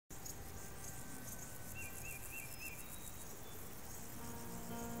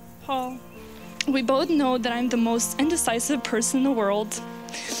Paul. We both know that I'm the most indecisive person in the world,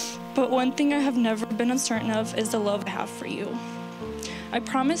 but one thing I have never been uncertain of is the love I have for you. I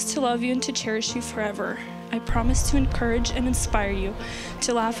promise to love you and to cherish you forever. I promise to encourage and inspire you,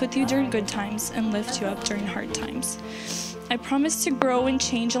 to laugh with you during good times and lift you up during hard times. I promise to grow and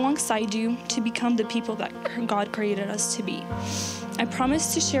change alongside you to become the people that God created us to be. I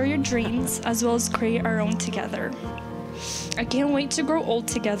promise to share your dreams as well as create our own together. I can't wait to grow old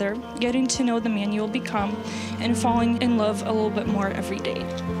together, getting to know the man you will become and falling in love a little bit more every day.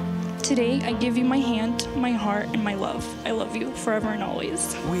 Today, I give you my hand, my heart, and my love. I love you forever and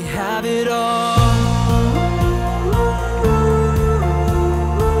always. We have it all.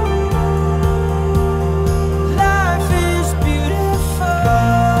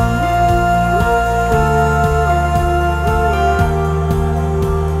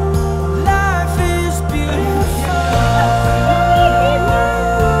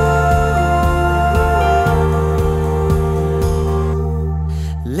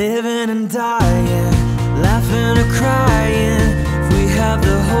 Living and dying, laughing or crying. If we have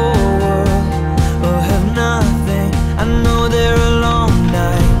the whole world or have nothing, I know there are long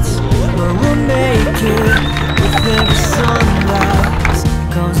nights, but we'll make it. With every sunrise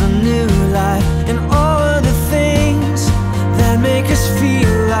comes a new life, and all of the things that make us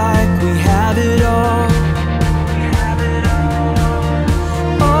feel like we have it all.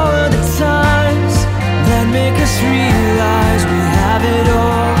 All of the times that make us realize we have it all.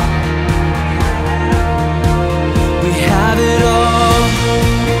 Have it all.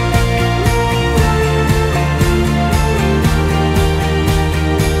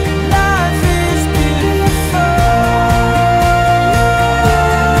 Life is beautiful.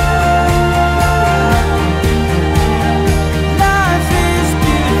 Life is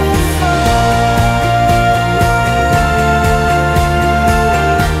beautiful.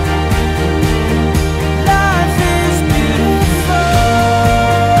 Life is beautiful.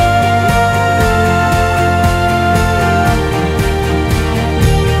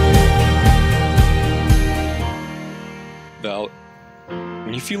 Val,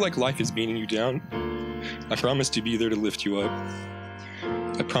 when you feel like life is beating you down, I promise to be there to lift you up.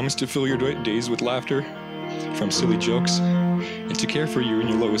 I promise to fill your days with laughter from silly jokes and to care for you in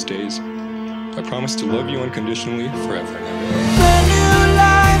your lowest days. I promise to love you unconditionally forever and ever.